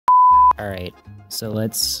Alright, so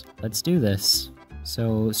let's do this.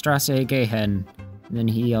 So, Strasse Gehen, and then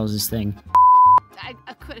he yells his thing. I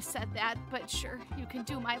could have said that, but sure, you can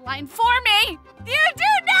do my line for me! You do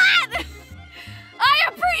not! I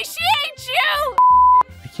appreciate you!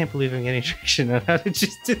 I can't believe I'm getting traction on how to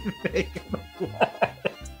just do the fake.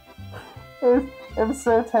 I'm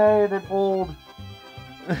so tired and old.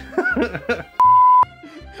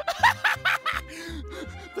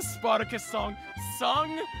 The Spartacus song,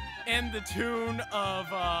 sung in the tune of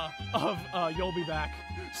You'll Be Back.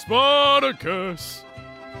 Spartacus,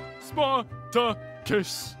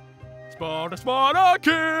 Spartacus, Spartacus,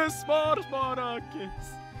 Spartacus.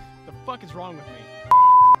 The fuck is wrong with me?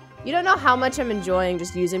 You don't know how much I'm enjoying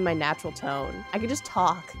just using my natural tone. I can just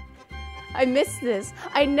talk. I miss this.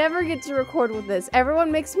 I never get to record with this.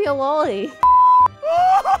 Everyone makes me a lolly.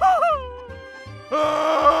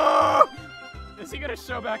 Is he gonna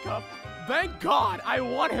show back up? Thank God, I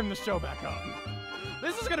want him to show back up.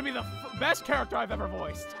 This is gonna be the best character I've ever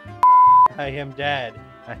voiced. I am dad.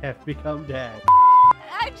 I have become dad.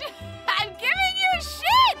 I'm giving you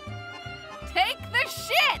shit! Take the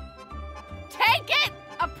shit! Take it!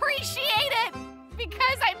 Appreciate it!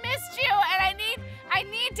 Because I missed you and I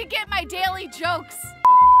need to get my daily jokes.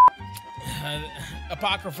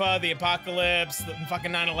 Apocrypha, the apocalypse, the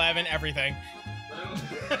fucking 9/11, everything.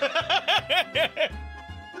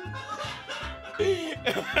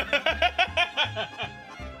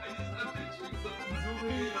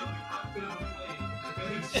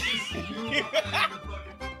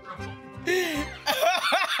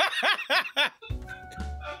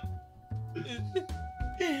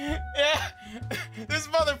 Yeah, this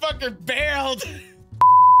motherfucker bailed.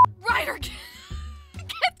 Ryder, get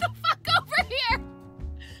the fuck over here!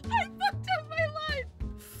 I fucked up my line.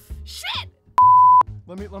 Shit!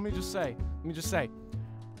 Let me just say,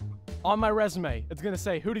 on my resume, it's gonna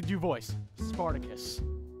say, who did you voice? Spartacus.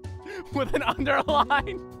 With an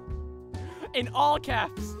underline. In all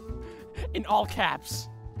caps. In all caps.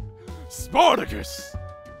 Spartacus!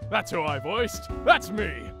 That's who I voiced. That's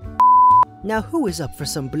me. Now who is up for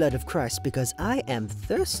some blood of Christ, because I am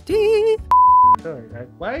thirsty?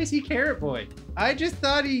 Why is he Carrot Boy? I just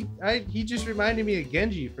thought he just reminded me of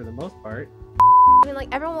Genji for the most part. I mean, like,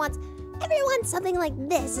 everyone wants something like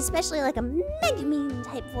this, especially like a Megumin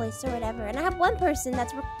type voice or whatever. And I have one person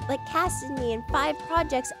that's like casted me in 5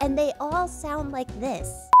 projects, and they all sound like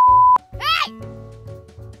this. Hey!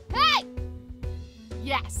 Hey!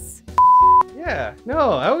 Yes. Yeah,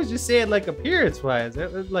 no, I was just saying like appearance-wise.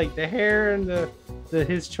 It was like the hair and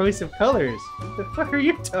his choice of colors. What the fuck are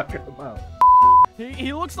you talking about?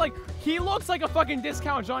 He looks like a fucking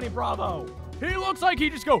discount Johnny Bravo. He looks like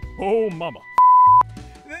he just go, oh mama.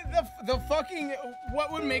 The fucking,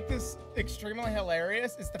 what would make this extremely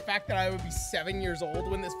hilarious is the fact that I would be 7 years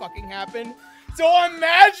old when this fucking happened. So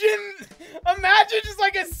imagine just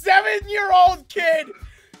like a 7-year-old kid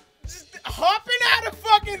just hopping out of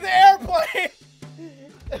fucking the airplane.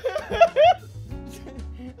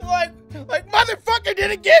 like motherfucker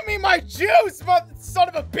didn't give me my juice, son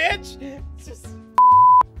of a bitch. It's just...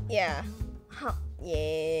 Yeah. Huh.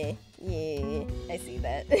 Yeah. I see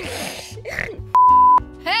that.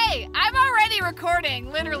 Hey, I'm already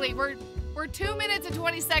recording. Literally, we're 2 minutes and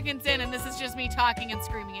 20 seconds in, and this is just me talking and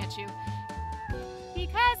screaming at you.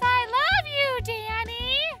 Because I love you,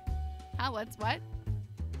 Danny. Huh? What?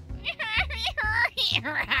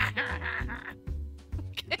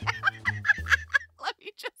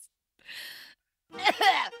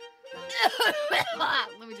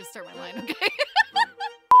 Let me just start my line, okay?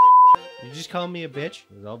 You just call me a bitch,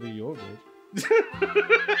 'cause I'll be your bitch.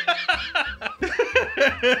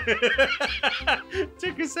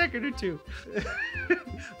 Took a second or two.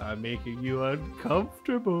 I'm making you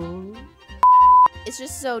uncomfortable. It's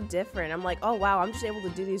just so different. I'm like, oh wow, I'm just able to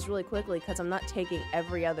do these really quickly because I'm not taking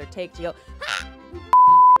every other take to go.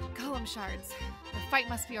 Golem shards. The fight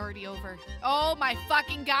must be already over. Oh my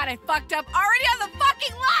fucking god, I fucked up already on the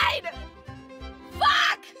fucking line!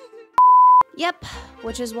 Fuck! Yep,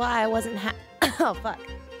 which is why I wasn't oh, fuck.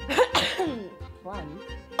 Fun.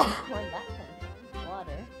 Where'd that come from?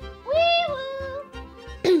 Water.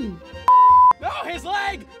 Wee-woo! No, his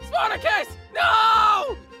leg! Spartacus!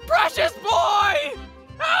 No! Precious boy!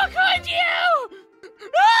 How could you?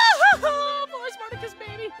 Poor Spartacus,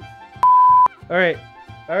 baby.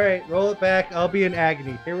 All right, roll it back. I'll be in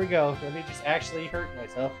agony. Here we go. Let me just actually hurt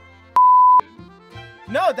myself.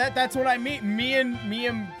 No, that's what I mean. Me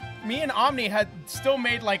and Omni had still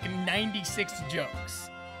made like 96 jokes.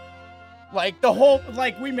 Like the whole,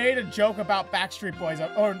 like we made a joke about Backstreet Boys,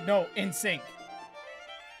 or no, NSYNC.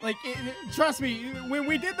 Like, trust me, when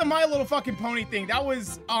we did the My Little fucking Pony thing, that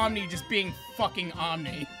was Omni just being fucking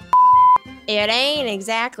Omni. It ain't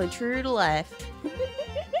exactly true to life.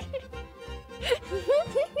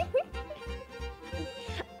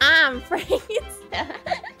 I'm Frankenstein.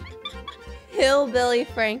 Hillbilly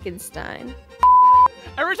Frankenstein.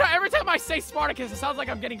 Every time I say Spartacus, it sounds like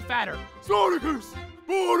I'm getting fatter. Spartacus!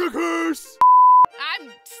 Spartacus!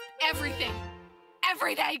 I'm everything.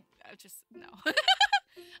 Everything. Just, no.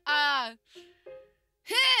 All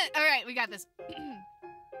right, we got this.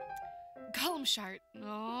 Gollum Shart.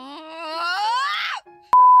 Oh.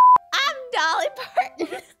 I'm Dolly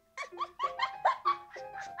Parton.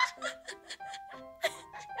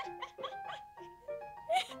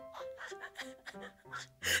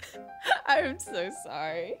 I'm so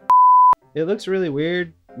sorry. It looks really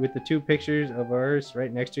weird with the two pictures of ours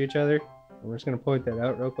right next to each other. We're just gonna point that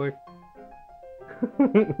out real quick.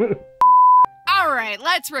 All right,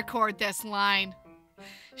 let's record this line.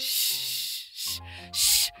 Shh, shh,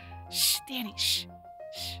 shh, shh, Danny, shh,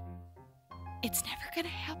 shh. It's never gonna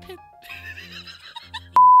happen.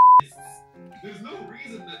 There's no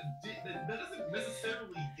reason that doesn't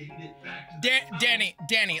necessarily date it back to Danny,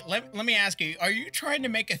 let me ask you, are you trying to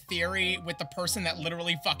make a theory with the person that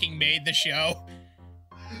literally fucking made the show?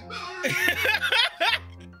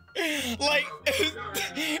 Like,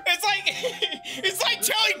 it's like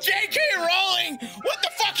telling J.K. Rowling what the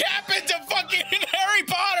fuck happened to fucking Harry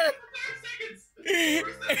Potter.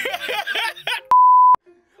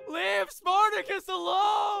 Leave Spartacus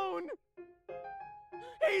alone!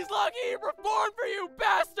 He's lucky he performed for you,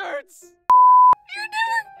 bastards! You're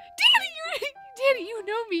never, Danny, you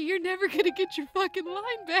know me. You're never gonna get your fucking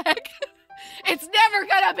line back. It's never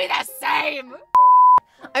gonna be the same.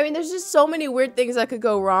 I mean, there's just so many weird things that could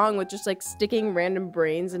go wrong with just like sticking random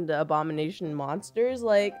brains into abomination monsters.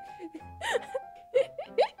 Like,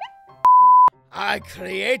 I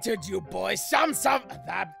created you, boy. Some respect.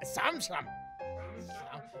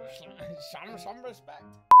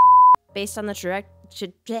 based on the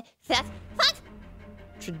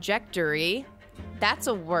trajectory. That's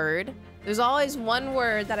a word. There's always one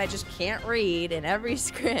word that I just can't read in every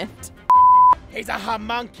script. He's a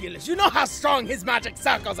homunculus. You know how strong his magic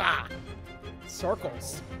circles are.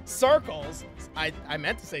 Circles? Circles? I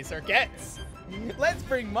meant to say circuits. Let's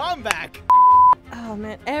bring Mom back. Oh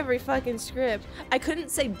man, every fucking script. I couldn't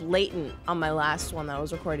say blatant on my last one that I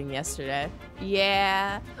was recording yesterday.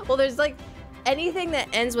 Yeah. Well, there's like anything that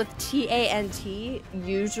ends with T-A-N-T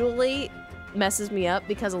usually messes me up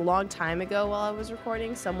because a long time ago while I was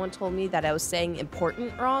recording, someone told me that I was saying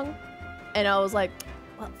important wrong. And I was like,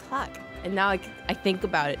 what the fuck? And now I think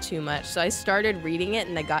about it too much. So I started reading it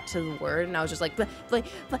and I got to the word and I was just like, fuck!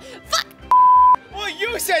 Well,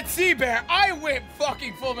 you said Sea Bear. I went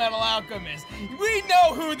fucking Full Metal Alchemist. We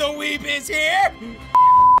know who the weeb is here.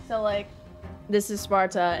 So like, this is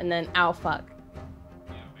Sparta and then ow fuck.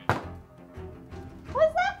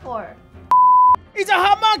 What's that for? He's a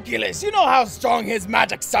homunculus. You know how strong his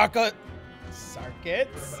magic circuits.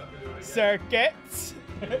 Circuits,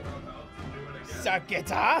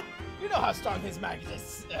 huh? You know how strong his magic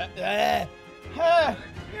is. You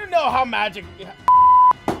know how magic.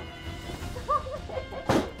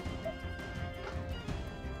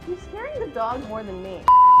 You're scaring the dog more than me.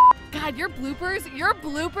 God, your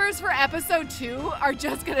bloopers for episode 2 are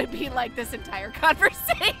just gonna be like this entire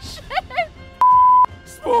conversation.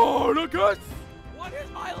 Spartacus! What is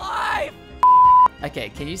my life? Okay,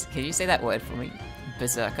 can you say that word for me?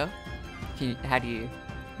 Berserker? How do you...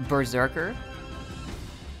 Berserker?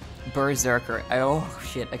 Berserker. Oh,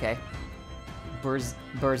 shit, okay.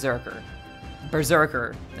 Berserker.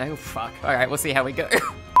 Berserker. Oh, fuck. Alright, we'll see how we go.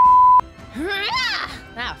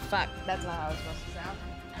 Ah, fuck. That's not how it's supposed to sound.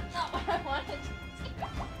 That's not what I wanted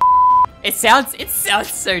to It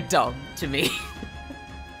sounds so dumb to me.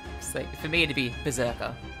 It's like, for me it'd be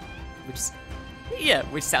Berserker.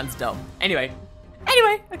 Which sounds dumb. Anyway,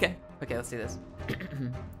 okay, let's do this.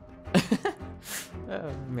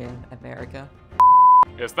 Oh man, America.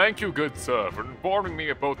 Yes, thank you, good sir, for informing me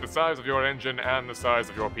of both the size of your engine and the size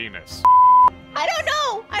of your penis. I don't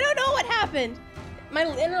know what happened. My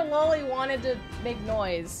inner lolly wanted to make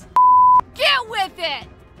noise. Get with it!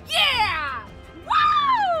 Yeah!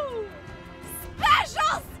 Woo!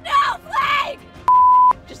 Special snowflake!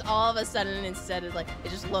 Just all of a sudden, instead of like,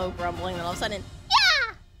 it's just low grumbling, and all of a sudden,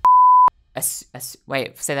 yeah!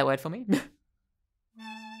 Wait, say that word for me.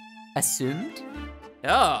 Assumed?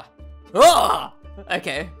 Oh!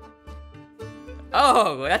 Okay.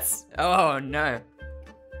 Oh no.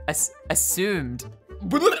 Assumed.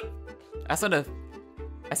 I sort of...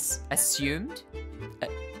 assumed?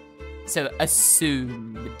 So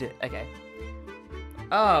assumed. Okay.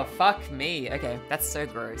 Oh, fuck me. Okay, that's so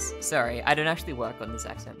gross. Sorry, I don't actually work on this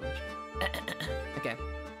accent much. Okay,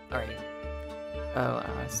 alrighty. Oh,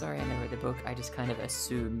 sorry, I never read the book. I just kind of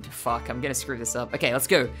assumed. Fuck, I'm gonna screw this up. Okay, let's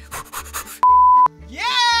go. Yeah!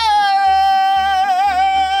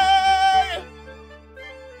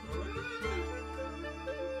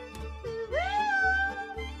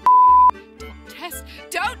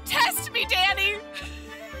 Don't test me, Danny!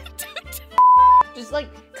 Just like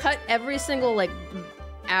cut every single like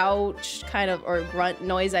ouch kind of or grunt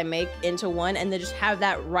noise I make into one and then just have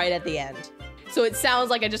that right at the end. So it sounds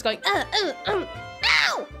like I'm just going,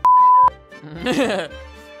 ow!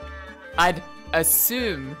 I'd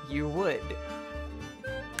assume you would.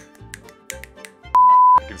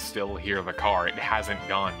 I can still hear the car. It hasn't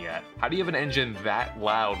gone yet. How do you have an engine that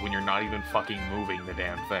loud when you're not even fucking moving the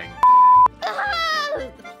damn thing?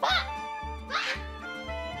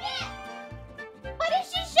 Why does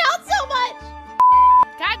she shout so much?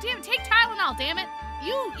 God damn it, take Tylenol, damn it.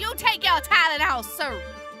 You take your Tylenol, sir.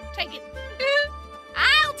 Take it.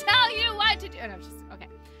 I'll tell you what to do. No, just, okay.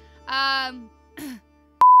 I'm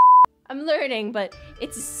learning, but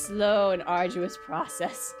it's a slow and arduous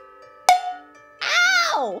process.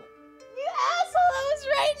 Ow! You asshole, that was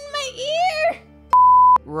right in my ear!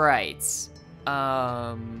 Right.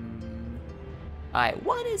 I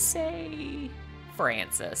want to say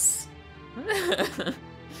Francis.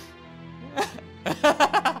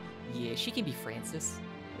 Yeah, she can be Francis.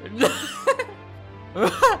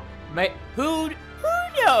 Mate, who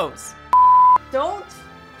knows? Don't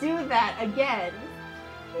do that again.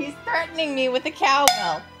 He's threatening me with a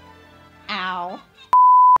cowbell. Ow.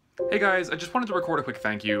 Hey guys, I just wanted to record a quick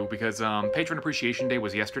thank you because Patron Appreciation Day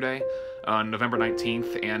was yesterday, November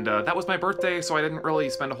 19th, and that was my birthday, so I didn't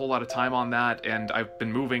really spend a whole lot of time on that, and I've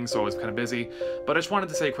been moving, so I was kind of busy. But I just wanted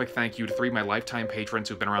to say a quick thank you to 3 of my lifetime patrons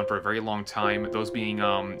who've been around for a very long time, those being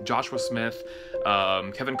Joshua Smith,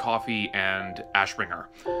 Kevin Coffey, and Ashbringer.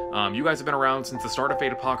 You guys have been around since the start of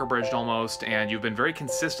Fate Apocrabridged almost, and you've been very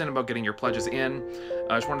consistent about getting your pledges in.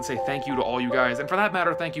 I just wanted to say thank you to all you guys, and for that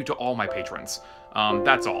matter, thank you to all my patrons.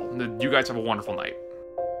 That's all. You guys have a wonderful night.